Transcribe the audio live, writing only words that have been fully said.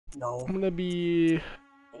No. I'm gonna be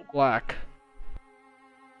black.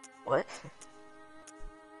 What?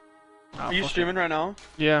 Are you streaming right now?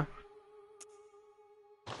 Yeah.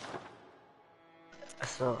 I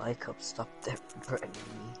feel like I'm stuck there, Brittany.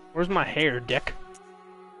 Where's my hair, dick?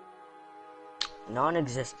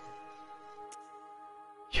 Non-existent.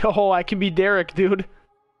 Yo, I can be Derek, dude.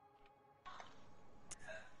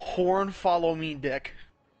 Horn, follow me, dick.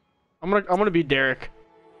 I'm gonna be Derek.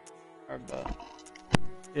 I bet.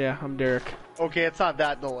 Yeah, I'm Derek. Okay, it's not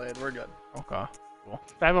that delayed. We're good. Okay. Cool.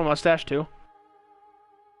 I have a mustache too.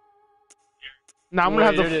 Now I'm gonna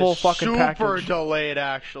have the full fucking package. Super delayed,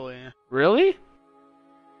 actually. Really?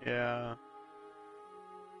 Yeah.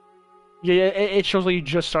 Yeah, it shows like you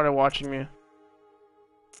just started watching me.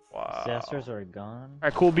 Wow. Disasters are gone.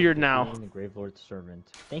 Alright, cool beard now. The Grave Lord's servant.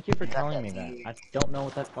 Thank you for telling me that. I don't know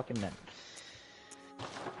what that fucking meant.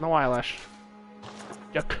 No eyelash.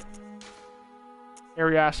 Yuck.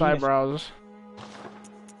 Hairy ass eyebrows.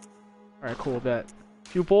 Alright, cool, bet.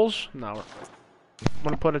 Pupils? No. I'm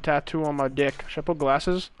gonna put a tattoo on my dick. Should I put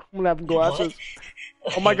glasses? I'm gonna have glasses.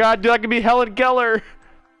 Oh my god, dude, I can be Helen Keller!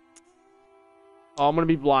 Oh, I'm gonna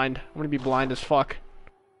be blind. I'm gonna be blind as fuck.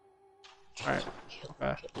 Alright.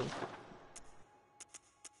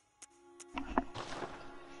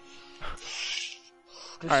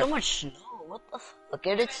 There's so much snow. What the fuck?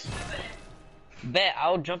 Get it? Bet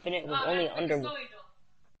I'll jump in it with only under.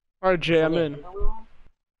 Alright, Jay, I'm in.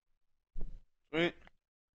 Sweet.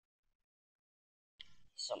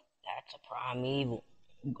 That's a primeval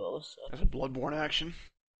ghost. That's a Bloodborne action.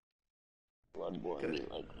 Bloodborne be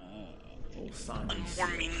like.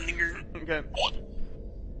 Okay.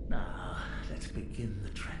 Now, let's begin the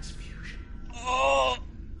transfusion. Oh!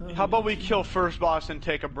 How about we kill first boss and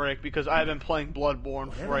take a break, because I've been playing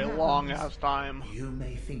Bloodborne for a long ass time. You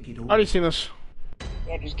may think it all. I already seen this.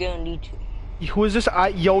 Yeah, just get on YouTube. Who is this?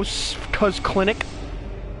 Yosefka's Clinic?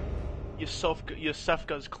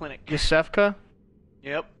 Yosefka's Clinic. Yosefka?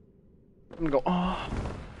 Yep. I'm gonna go. Oh.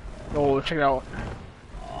 Oh, check it out.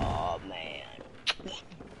 Oh man.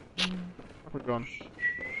 Where we going?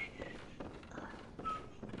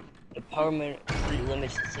 The permanent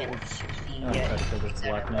limits to 10 to 16 Oh, yet. okay, so there's a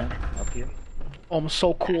black man up here. Oh, I'm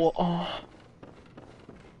so cool. Oh.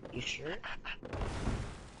 You sure?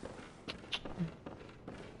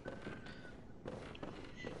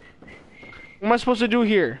 What am I supposed to do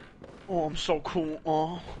here? Oh, I'm so cool.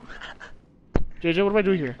 Oh. JJ, what do I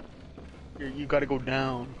do here? You gotta go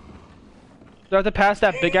down. Do I have to pass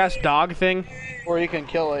that big ass dog thing? Or you can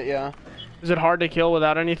kill it, yeah. Is it hard to kill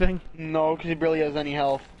without anything? No, because he barely has any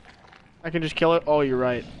health. I can just kill it? Oh, you're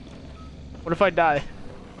right. What if I die?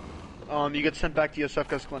 You get sent back to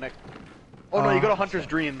Yosefka's Clinic. Oh no, you go to Hunter's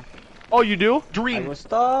Dream. Oh, you do? I Dream! was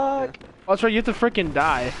stuck! Oh, that's right, you have to freaking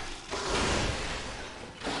die.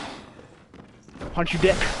 Punch you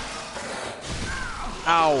dick.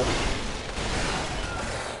 Ow.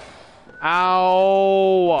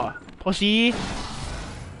 Ow. Pussy.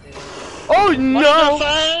 Oh no!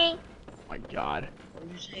 Oh my god.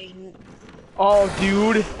 Oh,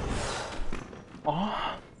 dude.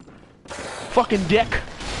 Oh. Fucking dick.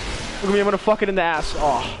 Look at me, I'm gonna fuck it in the ass.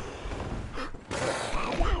 Oh.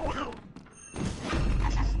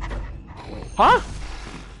 Huh?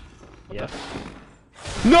 Yeah.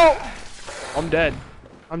 No! I'm dead.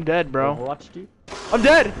 I'm dead, bro. Overwatch, dude? I'm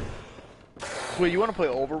dead! Wait, you wanna play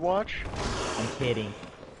Overwatch? I'm kidding.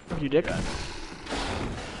 You dick.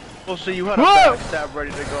 Well, so you had a Whoa! backstab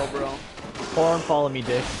ready to go, bro. Horn, follow me,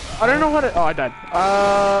 dick. I don't know how to. Oh, I died.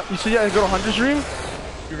 You said yeah, I go to Hunter's Dream?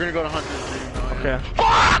 You're gonna go to Hunter's Dream now. Okay.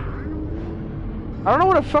 I don't know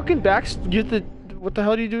what a fucking what the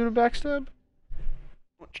hell do you do to backstab?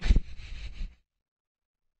 When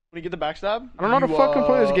you get the backstab? I don't know how to fucking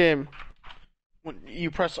play this game. When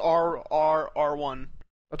you press R1.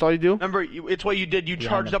 That's all you do? Remember, it's what you did. You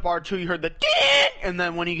charged him. up R2, you heard the ding, and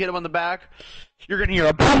then when you hit him on the back, you're gonna hear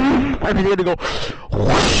a boom, and you're gonna go.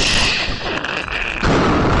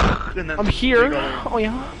 And then I'm here. you go Oh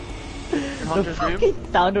yeah. in Hunter's Dream.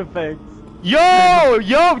 Fucking sound effects.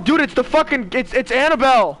 Yo, dude, it's the fucking it's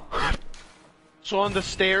Annabelle. So on the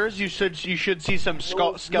stairs, you should see some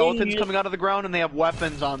skeletons coming out of the ground, and they have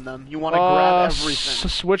weapons on them. You want to grab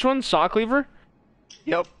everything. Which one? Saw cleaver?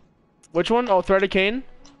 Yep. Which one? Oh, threaded cane.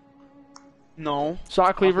 No.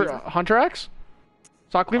 Saw cleaver. Hunter axe.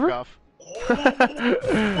 Saw cleaver. Fuck off.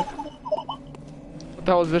 What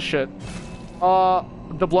the hell is this shit?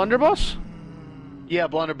 The blunderbuss? Yeah,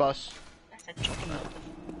 blunderbuss.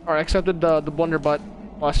 Alright, accepted the blunderbutt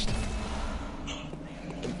bust.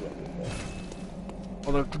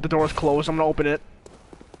 Oh, the door's closed. I'm gonna open it.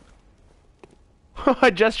 I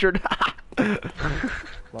gestured.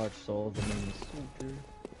 Large soul, the name is soldier.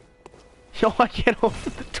 Yo, I can't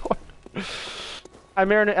open the door. I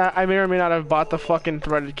may or may not have bought the fucking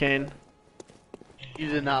threaded cane. You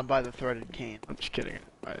did not buy the threaded cane. I'm just kidding.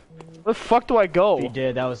 Right. Where the fuck do I go? You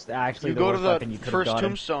did, that was actually You the go to worst weapon you the could have first gotten.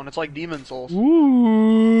 tombstone. It's like Demon Souls.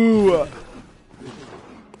 Ooh.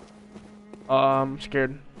 I'm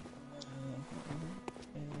scared.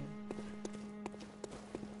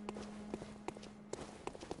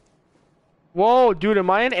 Whoa, dude, am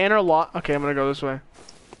I in Anarlock? Okay, I'm gonna go this way.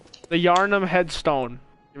 The Yarnum headstone.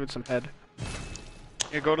 Give it some head.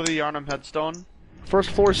 Yeah, go to the Yarnum headstone. First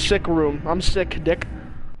floor sick room. I'm sick, dick.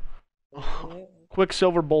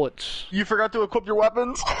 Quicksilver bullets. You forgot to equip your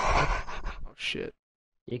weapons? Oh shit.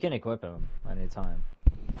 You can equip him at any time.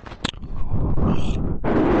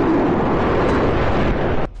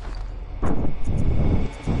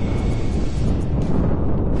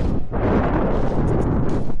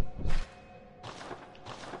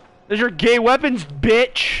 There's your gay weapons,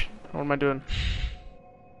 bitch! What am I doing?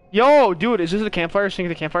 Yo, dude, is this the campfire? Singing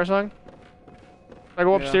the campfire song? Should I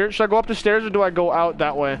go upstairs? Should I go up the stairs or do I go out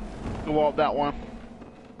that way? Go out that one.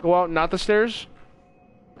 Go out, not the stairs?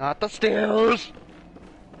 Not the stairs!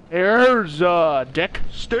 Here's, dick.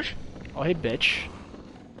 Stish? Oh, hey, bitch.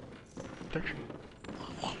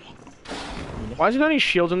 Why is there not any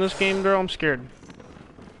shields in this game, girl? I'm scared.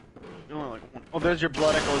 Oh, there's your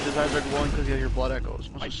blood echoes. His eyes are glowing because you have your blood echoes.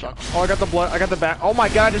 Must suck. Oh, I got the blood. I got the back. Oh my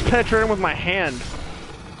god, I just penetrated him with my hand.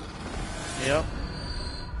 Yep.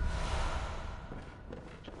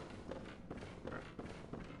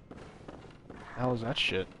 The hell is that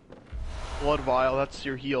shit? Blood vial, that's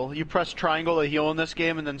your heal. You press triangle to heal in this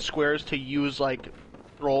game and then squares to use, like,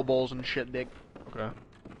 throwables and shit, dick. Okay.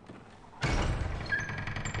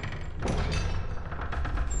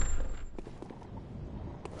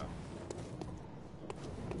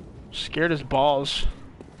 Scared as balls.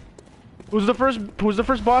 Who's the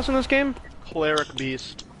first boss in this game? Cleric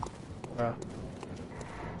Beast. Yeah.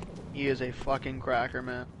 He is a fucking cracker,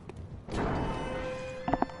 man.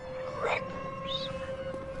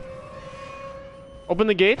 Open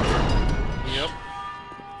the gate. Yep.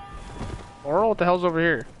 Oral, what the hell's over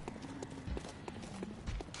here?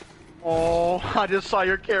 Oh, I just saw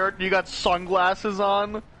your character. You got sunglasses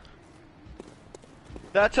on.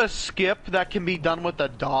 That's a skip that can be done with a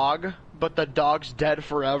dog, but the dog's dead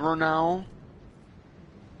forever now.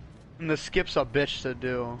 And the skip's a bitch to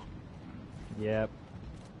do. Yep.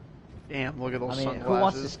 Damn, look at those I mean, sunglasses. who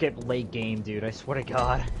wants to skip late game, dude? I swear to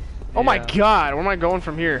God. Oh my Yeah. god, where am I going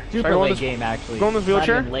from here? Should I Super go in late this, game, actually. go in this It's not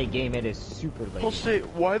wheelchair? even late game, it is super late. Well, say,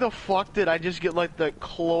 why the fuck did I just get like the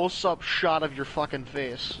close-up shot of your fucking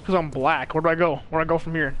face? Because I'm black. Where do I go? Where do I go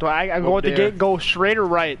from here? Do I go Go at the there. gate, go straight or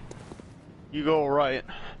right? You go right.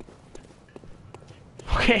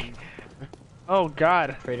 Okay. Oh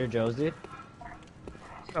god. Trader Joe's, dude.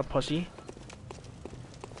 What up, pussy?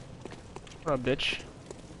 What up, bitch?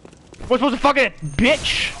 What's supposed to fucking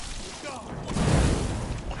bitch?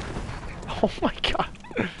 Oh my god.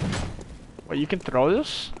 Wait, you can throw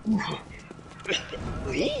this?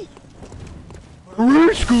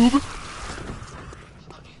 Scoob!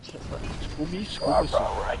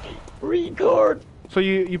 Scooby, Record! So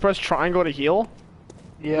you press triangle to heal?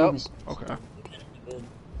 Yep. Okay.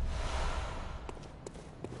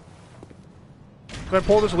 Can I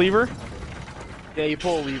pull this lever? Yeah, you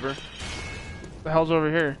pull a lever. What the hell's over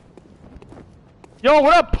here? Yo,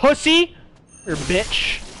 what up, pussy? Or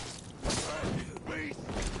bitch?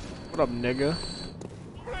 What up, nigga?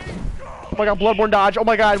 Oh my god, bloodborne dodge. Oh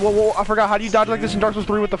my god, whoa, I forgot. How do you dodge like this in Dark Souls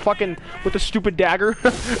 3 with the stupid dagger?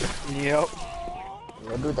 Yep.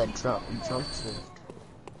 What do that jump shift?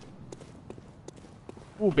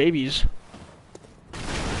 Ooh, babies.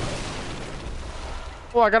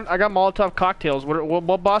 Oh, I got Molotov cocktails.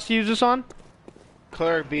 What boss do you use this on?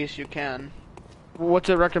 Cleric Beast, you can. What's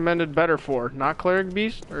it recommended better for? Not Cleric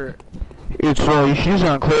Beast? Or It's, you should use it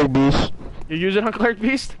on Cleric Beast. you use it on Cleric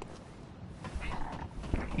Beast?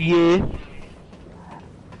 Yeah.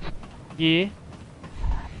 Yeah.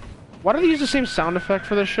 Why do they use the same sound effect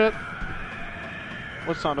for this shit?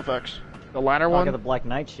 What sound effects? The latter Look one? at the Black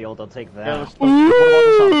Knight shield, I'll take that. Yeah, what about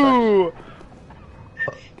the sound effects? Ooh!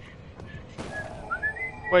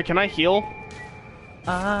 Wait, can I heal?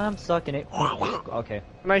 I'm sucking it. Okay.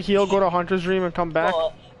 Can I heal, go to Hunter's Dream, and come back?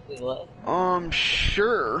 Wait, what?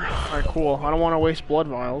 Sure. Alright, cool. I don't want to waste blood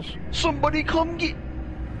vials. Somebody come get.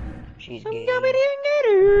 She's gay.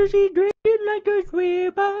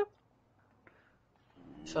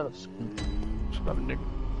 Shut up, Scoop. Shut up, Nick.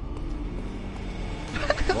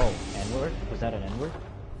 Whoa, N-word? Was that an N-word?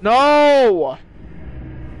 No!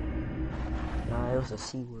 Nah, it was a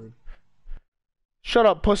C word. Shut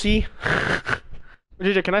up, pussy.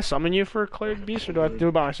 JJ, can I summon you for Cleric Beast, or do I have to do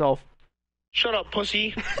it by myself? Shut up,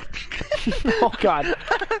 pussy. Oh God.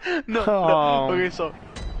 No. Oh. Okay, so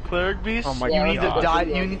Cleric Beast. Oh my you need God. to die.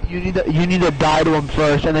 You need to die to him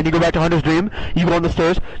first, and then you go back to Hunter's Dream. You go on the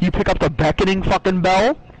stairs. You pick up the beckoning fucking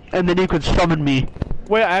bell, and then you could summon me.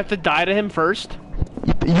 Wait, I have to die to him first?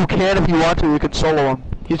 You can if you want to. You could solo him.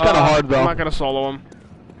 He's kind of hard though. I'm not gonna solo him.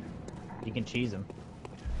 You can cheese him.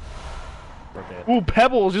 Ooh,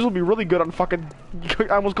 pebbles. These will be really good on fucking. I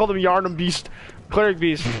almost called him Yarnum Beast, Cleric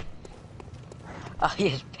Beast. Oh,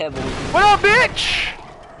 yes, pebbles. What up, bitch?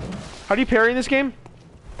 How do you parry in this game?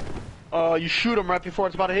 You shoot him right before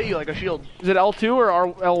it's about to hit you like a shield. Is it L2 or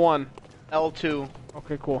L1? L2.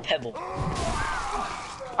 Okay, cool. Pebble.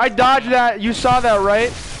 I dodged that. You saw that,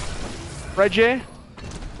 right? Right, Jay?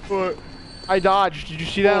 What? I dodged. Did you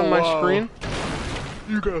see that on my screen?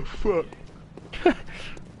 You got fucked.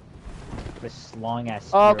 This long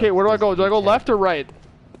ass. Okay, where do I go? Do I go left or right?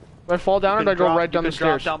 Do I fall down or do I go right down the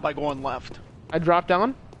stairs? Drop down by going left. I drop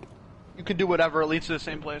down? You can do whatever. It leads to the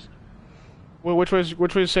same place. Well, which way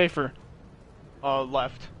is safer?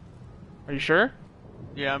 Left. Are you sure?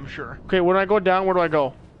 Yeah, I'm sure. Okay, when I go down, where do I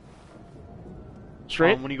go?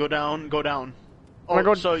 Straight? When you go down, go down. When I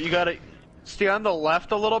go so you gotta stay on the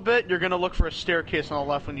left a little bit. You're gonna look for a staircase on the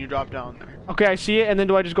left when you drop down there. Okay, I see it, and then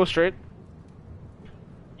do I just go straight?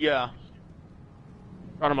 Yeah.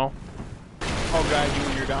 Geronimo. I'll guide you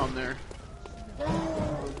when you're down there.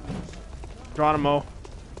 Geronimo.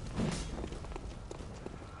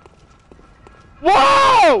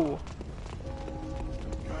 Whoa!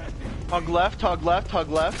 Hug left, hug left, hug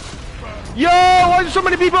left. Yo, why are there so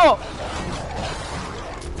many people?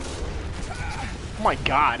 Oh my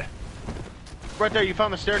God. Right there, you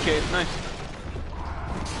found the staircase. Nice.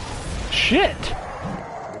 Shit.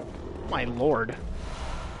 My lord.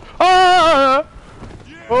 Ah!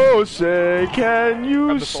 Oh, say, can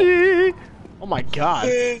you see? Oh my God.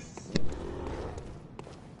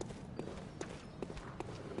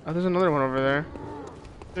 Oh, there's another one over there.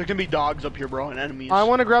 There can be dogs up here, bro, and enemies. I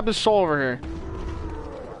want to grab this soul over here.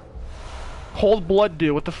 Cold blood,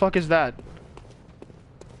 dude. What the fuck is that?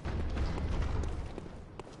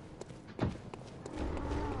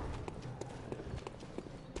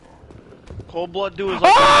 Cold blood do is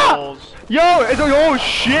like souls. Yo! It's like, oh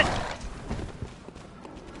shit!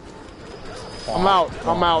 I'm out.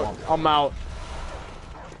 I'm out. I'm out.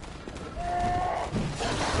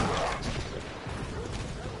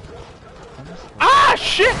 Ah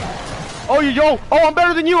shit! Oh yo! Oh, I'm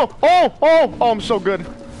better than you! Oh, I'm so good.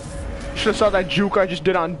 Should've saw that juke I just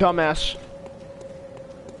did on dumbass.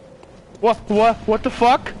 What the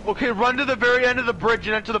fuck? Okay, run to the very end of the bridge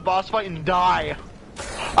and enter the boss fight and die.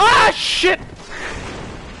 Ah shit!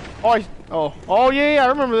 Oh yeah, I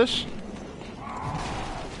remember this.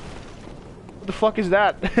 What the fuck is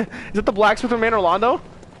that? Is that the blacksmith from Man Orlando?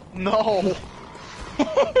 No.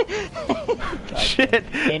 Shit.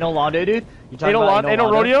 Anal Londo, dude? You talking about Anal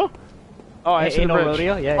Londo? Rodeo? Oh, I see the Anal bridge.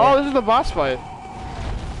 Rodeo? Yeah, Oh, yeah. this is the boss fight.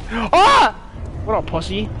 Ah! What up,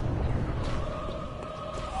 pussy?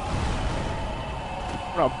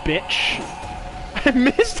 What up, bitch? I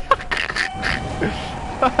missed.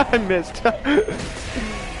 I missed.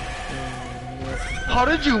 How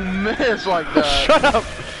did you miss like that? Shut up.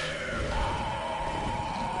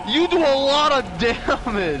 You do a lot of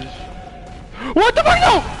damage. What the fuck?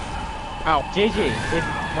 No! Ow. JJ, if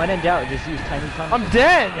when in doubt, just use tiny punch. I'm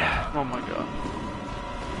dead. Oh my god.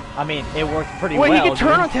 I mean, it worked pretty Wait, well. he can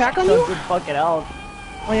turn dude. attack on So you? good fucking health.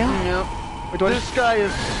 Oh yeah? Yep. Wait, do I This guy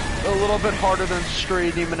is a little bit harder than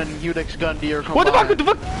Stray Demon and Udix Gundy are combined. What the fuck? What the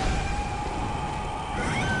fuck?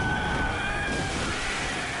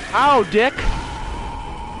 Ow, dick.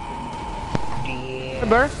 Hey,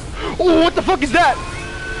 bear. Oh, what the fuck is that?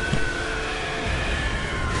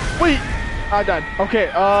 Wait. I died. Okay,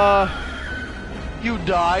 You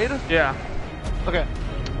died? yeah. Okay.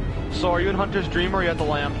 So are you in Hunter's Dream or are you at the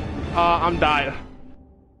lamp? I'm died.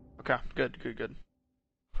 Okay, good.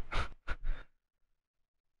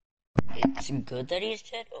 It's good that he's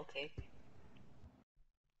dead? Okay.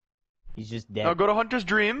 He's just dead. Now go to Hunter's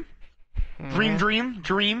Dream. Dream.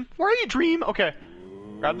 Where are you, Dream? Okay.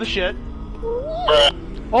 Grab the shit.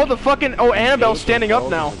 Oh, the fucking. Oh, Annabelle's standing up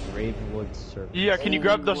now. Ravenwood Serpent. Yeah, can you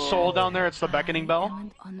grab the soul down there? It's the beckoning bell.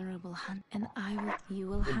 Honorable hunt, and you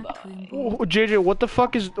will have to Oh, JJ, what the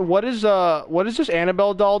fuck is. What does this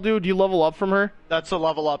Annabelle doll do? Do you level up from her? That's a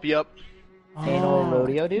level up, yep. Anal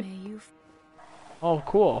Rodeo, dude? Oh,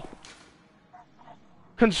 cool.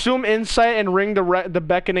 Consume insight and ring the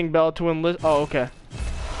beckoning bell to enlist. Oh, okay.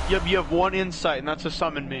 Yep, you have one insight, and that's to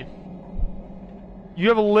summon me. You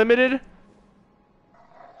have a limited.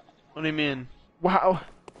 What do you mean? Wow.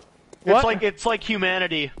 What? It's like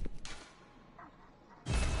humanity.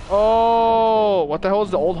 Oh, what the hell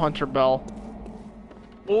is the old hunter bell?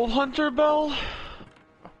 Old hunter bell?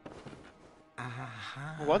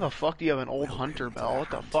 Why the fuck do you have an old hunter bell?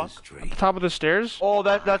 What the fuck? At the top of the stairs? Oh,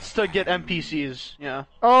 that's to get NPCs. Yeah.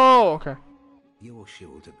 Oh, okay. Your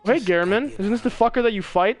shield of Hey, Garmin, isn't this the fucker that you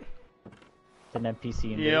fight? An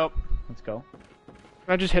NPC. Indeed. Yep. Let's go.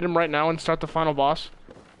 Can I just hit him right now and start the final boss?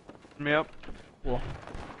 Yep. Cool.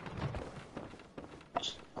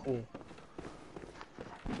 Cool.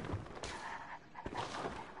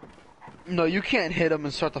 No, you can't hit him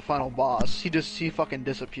and start the final boss. He fucking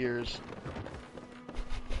disappears.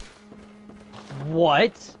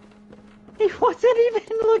 What? He wasn't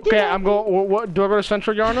even looking. Okay, at I'm going. What do I go to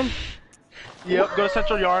Central Yarnum? Yep. Go to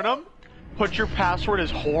Central Yarnum. Put your password as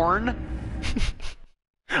horn.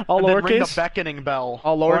 All And then ring the lowercase. beckoning bell.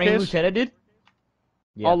 All Horny lowercase. Lieutenant did?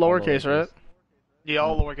 Yeah, All lowercase, right? Yeah,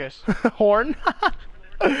 all lowercase. Horn.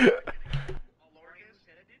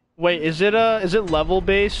 Wait, is it level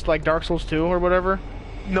based like Dark Souls 2 or whatever?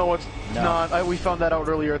 No, it's No. not. We found that out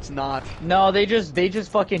earlier. It's not. No, they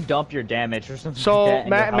just fucking dump your damage or something. So like that and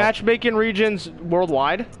your health. matchmaking regions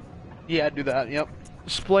worldwide. Yeah, do that. Yep.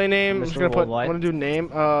 Display name. I'm just gonna put. I'm Worldwide? gonna do name.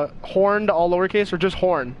 Horned all lowercase or just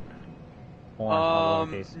horn. Horn, all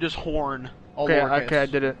lowercase. Just horn. All Okay, lowercase. okay, I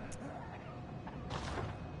did it.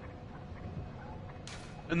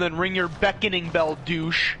 And then ring your beckoning bell,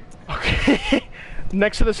 douche. Okay.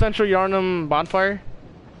 Next to the Central Yarnum bonfire.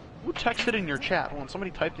 Who texted in your chat? Hold on,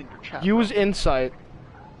 somebody typed in your chat. Use insight.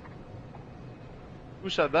 Who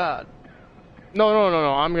said that? No.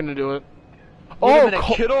 I'm gonna do it. Wait a Oh, minute,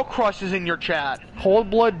 Kiddo Crush is in your chat. Cold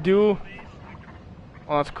blood do.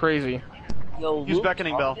 Oh, that's crazy. Yo, Use Luke,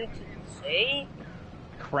 beckoning bell. what did you say?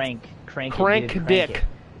 Crank it, Crank dude, dick. it.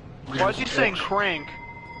 Why is he saying crank?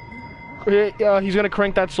 He's gonna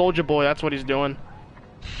crank that soldier boy. That's what he's doing.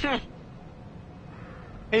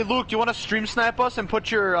 Hey Luke, do you want to stream snipe us and put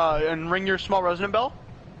your and ring your small resonant bell?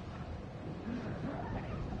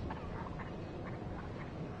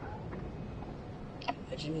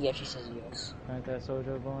 Imagine he actually says yes. Crank that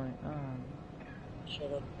soldier boy.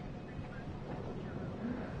 Shut up.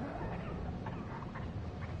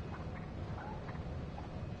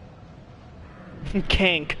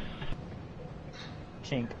 Kank.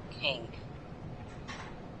 Chink. King.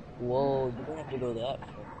 Whoa, you don't have to go that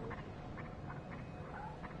far.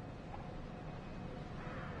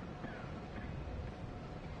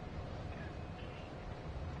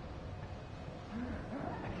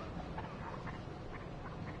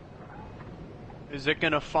 Is it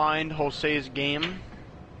gonna find Jose's game?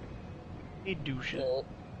 Hey douche. Yeah.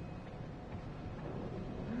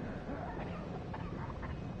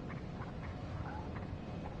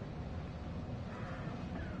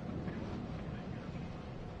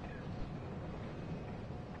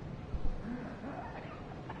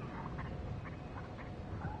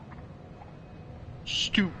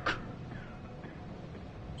 Stook.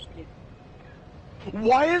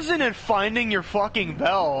 Why isn't it finding your fucking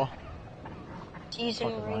bell? Season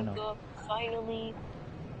Fucking rank rhino. up, finally.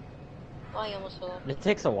 Oh, I almost fell off. It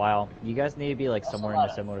takes a while. You guys need to be like That's a somewhere in lot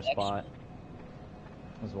a of similar extra. spot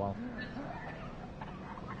as well.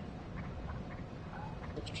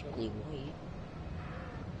 It's really late.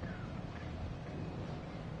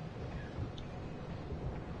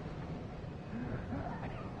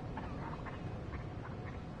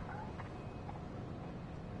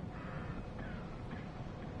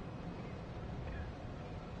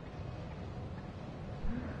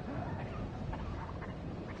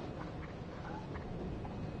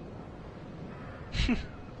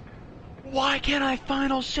 Why can't I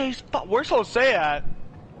find Jose's spot? Where's Jose at?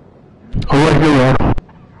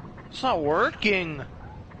 It's not working.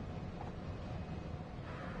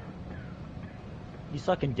 You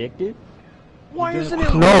sucking dick, dude? Why doing isn't a it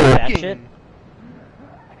cool that shit? working?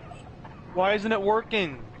 Why isn't it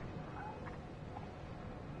working?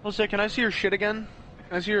 Jose, can I see your shit again?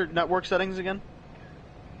 Can I see your network settings again?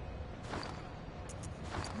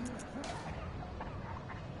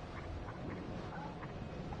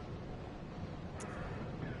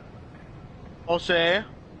 Jose,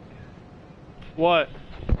 What?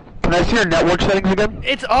 can I see your network settings again?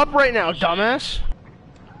 It's up right now, dumbass.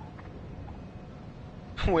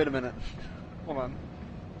 Wait a minute. Hold on.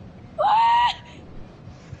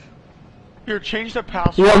 Here, change the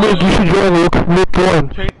password. Yeah, Luke, you should join, Luke. Luke,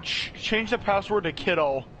 join. Change the password to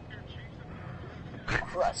kiddo.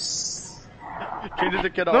 Gross. Change it to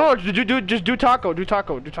kiddo. No, just do taco. Do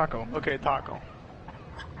taco. Do taco. Okay, taco.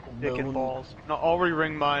 Dick and balls. No, I'll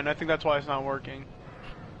re-ring mine. I think that's why it's not working.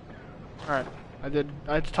 All right. I did.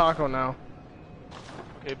 It's taco now.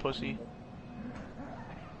 Okay, pussy.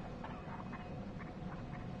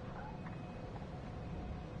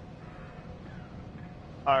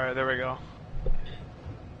 Alright, there we go.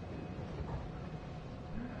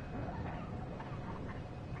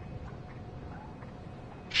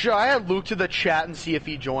 Should I add Luke to the chat and see if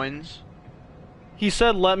he joins? He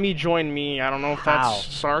said, "Let me join me." I don't know if How? that's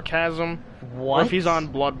sarcasm What? or if he's on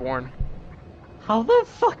Bloodborne. How the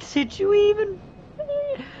fuck did you even?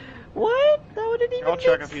 What? That wouldn't even I'll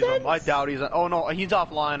check make if he's on. sense. I doubt he's on. Oh no, he's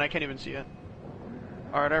offline. I can't even see it.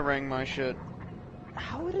 Alright, I rang my shit.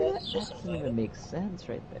 How would it? That doesn't even make sense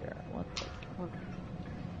right there. What the fuck?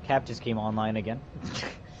 Cap just came online again.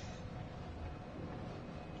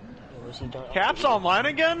 Was he done? Cap's online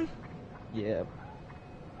again? Yeah.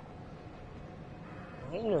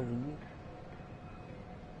 Finally.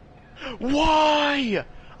 Why?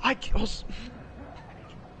 I was.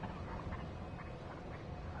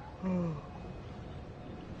 They're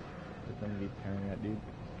gonna be pairing that dude.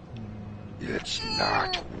 It's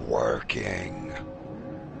not working.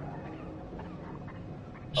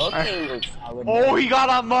 Okay, Luke. Oh, he got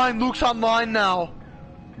online. Luke's online now.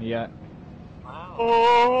 Yeah. Wow.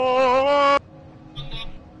 Oh.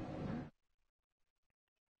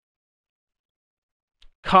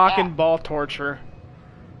 Cock and ball torture.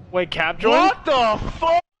 Wait, Cap joined? What the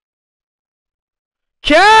fuck?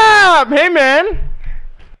 Cap! Hey, man!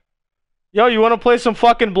 Yo, you wanna play some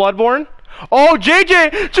fucking Bloodborne? Oh, JJ!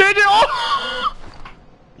 JJ! Oh!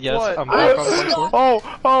 Yes, What? I'm back on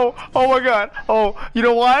Bloodborne. Oh my god. Oh, you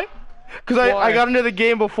know why? Because I Why? got into the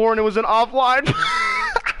game before and it was an offline.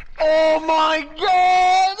 Oh my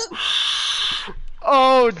god!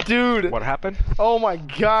 Oh, dude. What happened? Oh my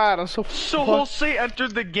god, I'm so So fuck- Jose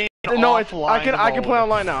entered the game. No, it's, I can offline play mode.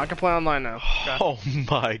 online now. I can play online now. Oh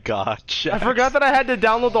my god, Jax. I forgot that I had to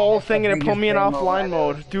download the whole thing and it put me in offline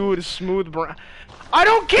mode. Dude, smooth brain. I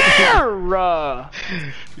don't care!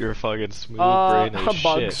 Your fucking smooth brain as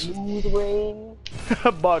bugs. shit. Smooth brain.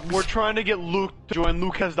 Bugs. We're trying to get Luke to join.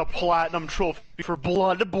 Luke has the platinum trophy for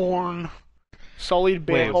Bloodborne. Sullied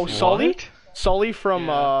band. Wait, Oh, Sully? what? Sully from,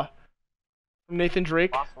 Yeah. Nathan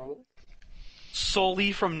Drake.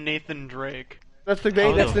 Solely from Nathan Drake. That's the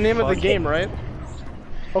How that's the name of the fuck? game, right?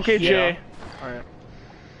 Okay, Jay. Yeah. Alright.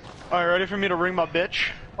 Alright, ready for me to ring my bitch?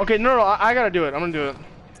 Okay, no, I gotta do it. I'm gonna do it.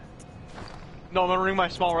 No, I'm gonna ring my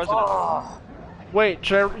small resident. Wait,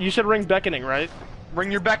 you said ring beckoning, right? Ring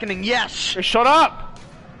your beckoning, yes! Hey, shut up!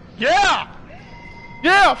 Yeah!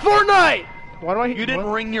 Yeah, Fortnite! Why do I? You didn't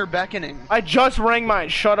what? ring your beckoning. I just rang mine.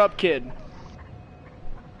 Shut up, kid.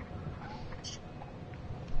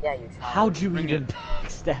 Yeah, you tried. How'd you Bring even it.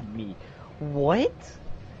 backstab me? What?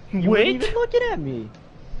 You weren't Wait. even looking at me.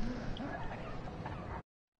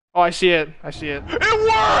 Oh, I see it. I see it. It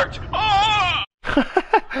worked! Ah!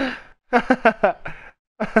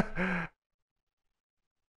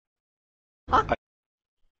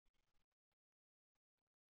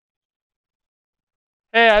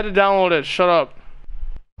 Hey, I had to download it. Shut up.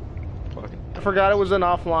 Fucking I forgot it was an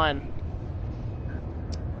offline.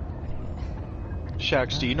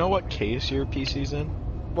 Shax, do you know what case your PC's in?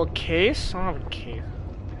 What case? I don't have a case.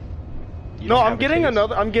 You No, don't I'm have a getting case?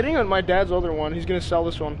 another. I'm getting my dad's other one. He's gonna sell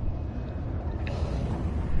this one.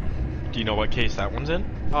 Do you know what case that one's in?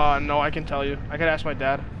 No, I can tell you. I could ask my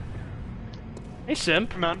dad. Hey,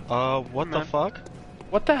 simp. Man, What the Man. fuck?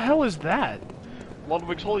 What the hell is that?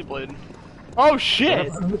 Ludwig's Holy Blade. Oh shit!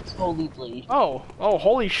 Holy blade. Oh,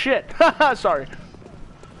 holy shit! Sorry.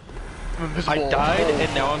 I'm invisible. I died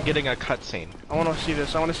and now I'm getting a cutscene. I want to see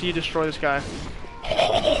this. I want to see you destroy this guy.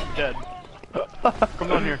 Dead. Come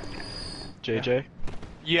down here. JJ?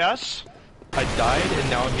 Yes? I died and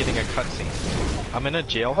now I'm getting a cutscene. I'm in a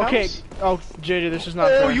jailhouse? Okay. Oh, JJ, this is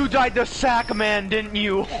not Oh, fair. you died to Sack Man, didn't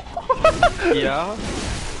you? Yeah?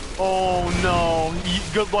 Oh no.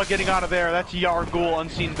 Good luck getting out of there. That's Yargul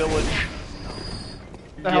Unseen Village.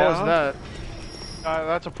 What the hell is Yeah. that?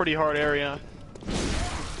 That's a pretty hard area.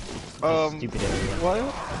 Stupid area. What?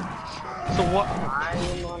 So what? I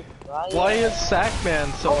am on fire. Why is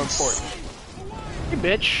Sackman so important?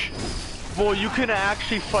 Hey, bitch. Well, you can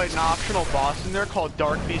actually fight an optional boss in there called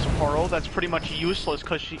Dark Beast Pearl that's pretty much useless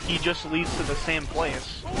because he just leads to the same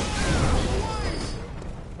place.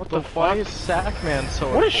 What the But why fuck? is Sackman so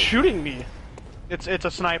What is important? shooting me? It's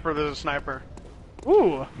a sniper, there's a sniper.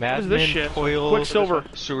 Ooh, what is this Madmen shit? toil Quicksilver.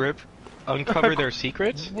 Surip uncover their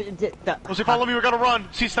secrets? Jose, follow me, we gotta run!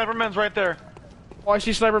 See Sniper Man's right there. Oh, I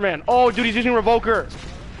see Sniper Man. Oh, dude, he's using Revoker.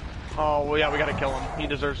 Oh, well yeah, we gotta kill him. He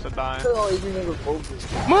deserves to die. Oh, he's using a focus.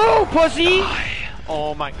 Move, pussy!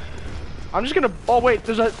 Oh my... I'm just gonna. Oh wait,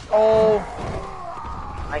 there's a. Oh.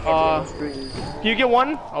 I can't do it. Can you get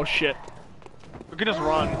one? Oh shit. We can just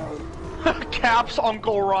run. Cap's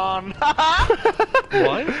Uncle Ron.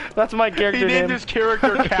 What? That's my character He named name. his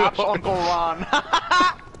character Cap's Uncle Ron.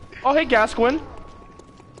 Oh hey Gascoigne.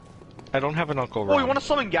 I don't have an Uncle Oh, Ron. you want to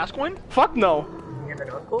summon Gascoigne? Fuck no. You have an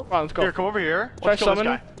uncle? Come on, let's go. Here, come over here. Should I Let's kill this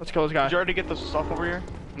summon? guy. Let's kill this guy. Did you already get the stuff over here?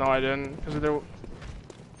 No, I didn't. Because there.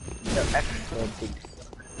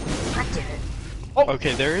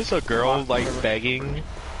 Okay, there is a girl like begging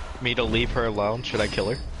me to leave her alone. Should I kill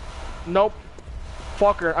her? Nope.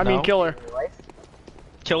 Fuck her. I mean, No? kill her.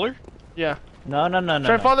 Kill her? Yeah. No.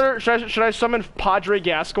 Should I summon Padre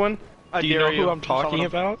Gascoigne? Do you know who I'm talking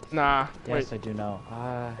about? Nah. Yes, Wait. I do know.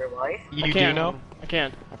 Your wife? You I do can't. know? I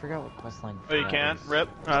can't. I forgot what questline. Oh, you can't? Rip.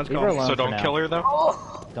 Let's Leave her go. alone So for don't now. kill her though?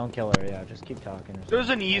 Oh! Don't kill her. Yeah, just keep talking. Or There's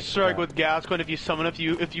something. an Easter egg with Gascoigne. If you summon, if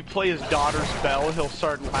you play his daughter's spell, he'll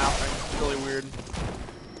start laughing. It's really weird.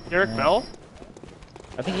 Eric Yeah. Bell?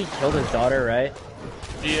 I think he killed his daughter, right?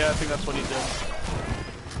 Yeah, I think that's what he did.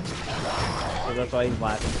 So that's why he's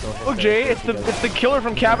laughing so hard. Look, Jay, it's the killer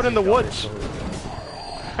from Cabin in the Woods.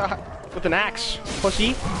 With an axe.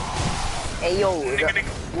 Pussy. Hey yo,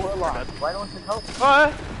 Warlock, why don't you help?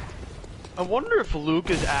 I wonder if Luke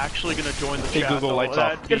is actually gonna join the Hey, chat. Google, though. lights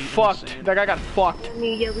That'd off. be Get fucked. insane. That guy got fucked.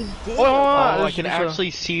 Yeah, we did. Oh, Oh, I this can is actually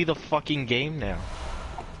see the fucking game now.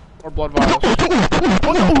 or blood vials. Let's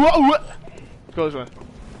go this way.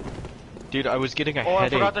 Dude, I was getting a Oh, I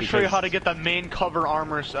headache forgot to show you because how to get the main cover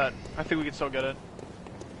armor set. I think we can still get it.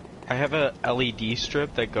 I have a LED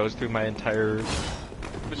strip that goes through my entire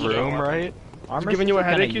room, right? Armor's giving you a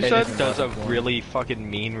kinda headache, you useless said? in Does a Bloodborne. really fucking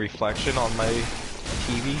mean reflection on my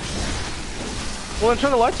TV. Well, then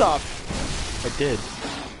turn the lights off. I did.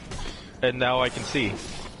 And now I can see.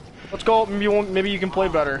 Let's go. Maybe you can play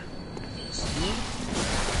better.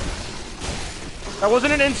 That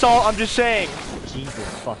wasn't an insult. I'm just saying. Jesus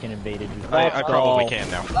fucking invaded you. I probably can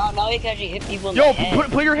now. Wow, now we can actually hit people in Yo, the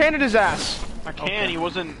head. put your hand in his ass. I can. He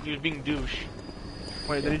was being douche.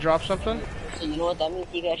 Wait, did he drop something? So you know what that means?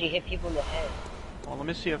 You can actually hit people in the head. Well, let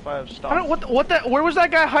me see if I have stuff. I don't. Where was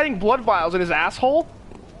that guy hiding blood vials in his asshole?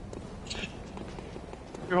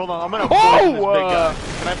 Here, hold on. I'm gonna Oh, poison this big guy.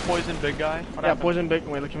 Can I poison big guy? What Yeah, happened? poison big.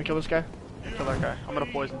 Wait, can we kill this guy? Kill that guy. I'm gonna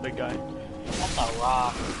poison big guy. That's a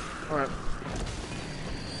rock. All right.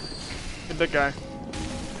 The big guy.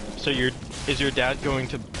 So is your dad going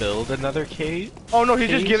to build another cage? Oh no, he's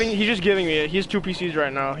just Case? giving me it. He has 2 PCs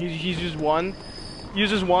right now. He's used one.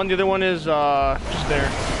 Uses one. The other one is just there.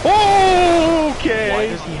 Oh, okay. Why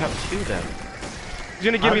does he have two then? He's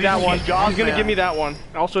gonna give me that He's one. God, He's gonna man. give me that one.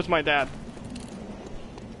 Also, it's my dad.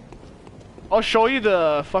 I'll show you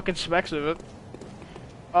the fucking specs of it.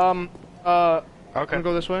 Okay. Wanna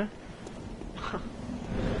go this way?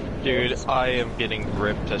 Dude, I am getting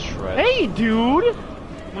ripped to shreds. Hey, dude.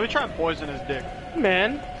 Let me try and poison his dick.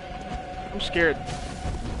 Man, I'm scared.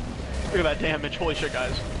 Look at that damage. Holy shit,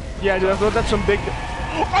 guys. Yeah, dude, that's some big.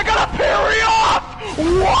 I got a parry off!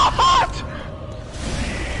 What?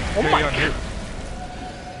 Oh Here my you go, here.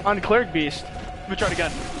 god. On Cleric Beast. Let me try it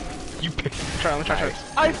again. You pick. Let me try.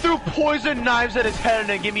 I threw poison knives at his head and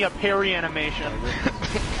it gave me a parry animation.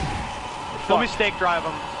 Let me stake drive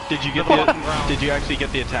him. Did you get The fucking ground. Did you actually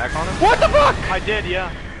get the attack on him? What the fuck? I did,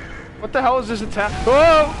 yeah. What the hell is this attack?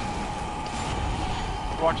 Oh!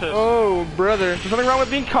 Watch this. Oh, brother. There's nothing wrong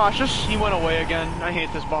with being cautious. He went away again. I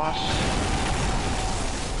hate this boss.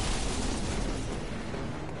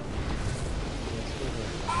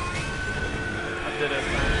 I did it.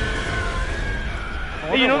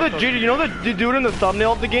 Hey, you know the dude in the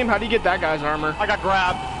thumbnail of the game? How do you get that guy's armor? I got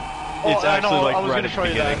grabbed. It's Oh, I actually know, like I was right gonna at show the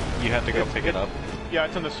you that. beginning. You have to go pick it up. Yeah,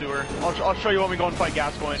 it's in the sewer. I'll show you when we go and fight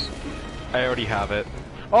Gascoigne. I already have it.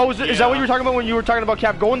 Oh, is that Yeah. what you were talking about when you were talking about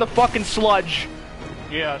Cap? Go in the fucking sludge.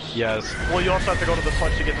 Yes. Yes. Well, you also have to go to the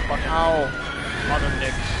sludge to get the fucking Ow. other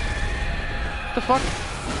nicks. What the fuck?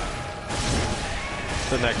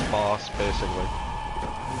 The next boss, basically.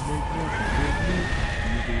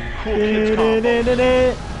 Cool kids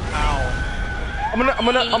combo. Ow. I'm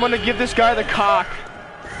gonna give this guy the cock.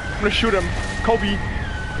 I'm gonna shoot him. Kobe.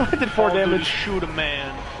 I did 4 All duty, damage. shoot a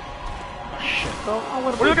man.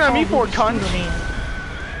 What are you looking at me for, cunt?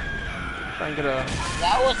 Try and get a.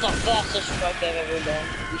 That was the fastest strike I've ever done.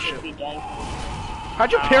 You should be done.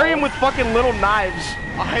 How'd you parry him with fucking little knives?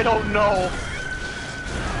 I don't know.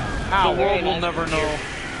 Ow. The world will nice. never know.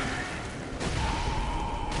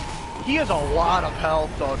 He has a lot of health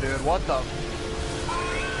though, dude. What the?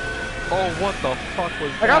 Oh, what the fuck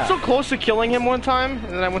was I got so close to killing him one time,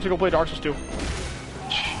 and then I went to go play Dark Souls 2.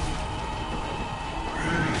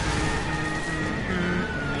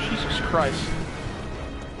 Jesus Christ.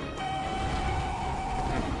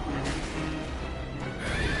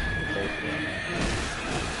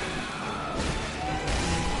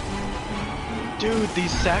 Dude,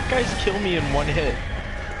 these sack guys kill me in one hit.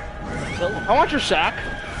 Kill him. I want your sack.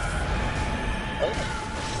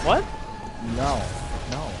 What? No.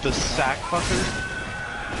 No. The sack fuckers?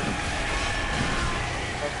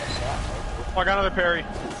 Oh, I got another parry.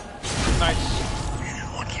 Nice.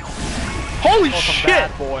 Holy That was some shit!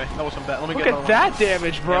 bad, boy. That was some bad. Let me Look get at another that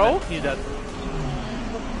damage, bro. one. He's dead.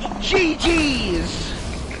 GG's!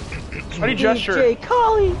 How do you gesture? Jay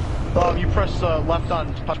Collie. You press left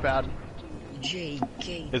on touchpad.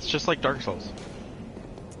 JK. It's just like Dark Souls.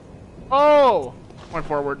 Oh! Went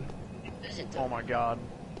forward. Oh my god.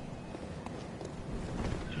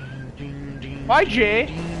 Bye, Jay.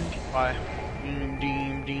 Bye.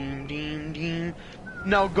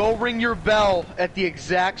 Now go ring your bell at the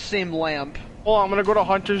exact same lamp. Hold on, I'm gonna go to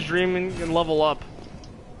Hunter's Dream and level up.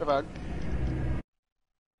 Go back.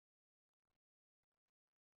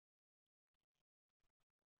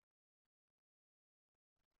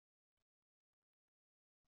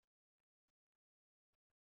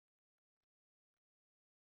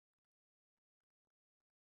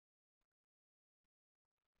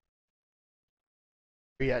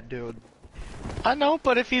 Yeah, dude. I know,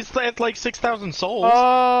 but if he's at like 6,000 souls.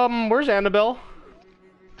 Where's Annabelle?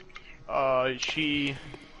 She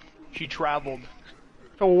traveled.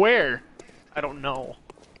 To where? I don't know.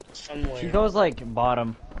 Somewhere. She goes like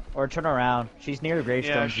bottom, or turn around. She's near the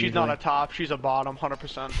gravestone. Yeah, she's not a top. She's a bottom,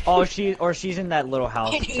 100%. Oh, she's in that little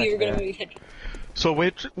house. I knew you were gonna make it. So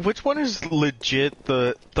which one is legit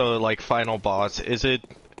the like final boss? Is it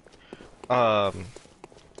the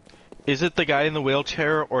guy in the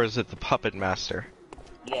wheelchair or is it the puppet master?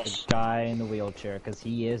 Yes. Guy in the wheelchair, because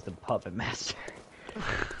he is the puppet master.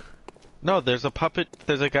 No, there's a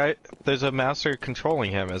master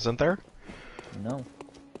controlling him, isn't there? No.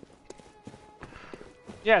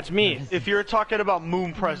 Yeah, it's me. If you're talking about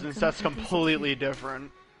moon presence, that's completely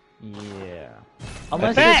different. Yeah.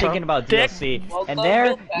 Unless Hey, you're thinking about dick. DLC, Well, and go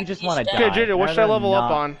there back you just east want to end. die. Okay, JJ, what should I Rather level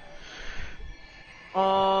up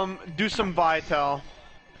not- on? Do some Vital.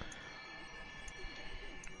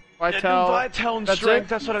 Vital. Yeah, do Vital and That's strength. it?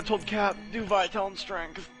 That's what I told Cap. Do Vital and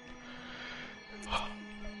strength.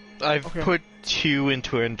 I've Okay. put 2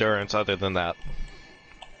 into endurance other than that.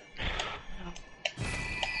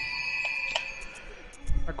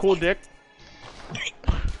 A cool dick.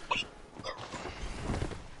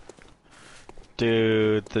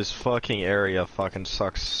 Dude, this fucking area fucking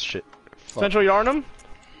sucks shit. Fuck. Central Yarnum?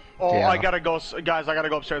 Oh, Yeah. I gotta go, guys. I gotta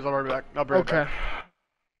go upstairs. I'll be back. I'll be right Okay. back.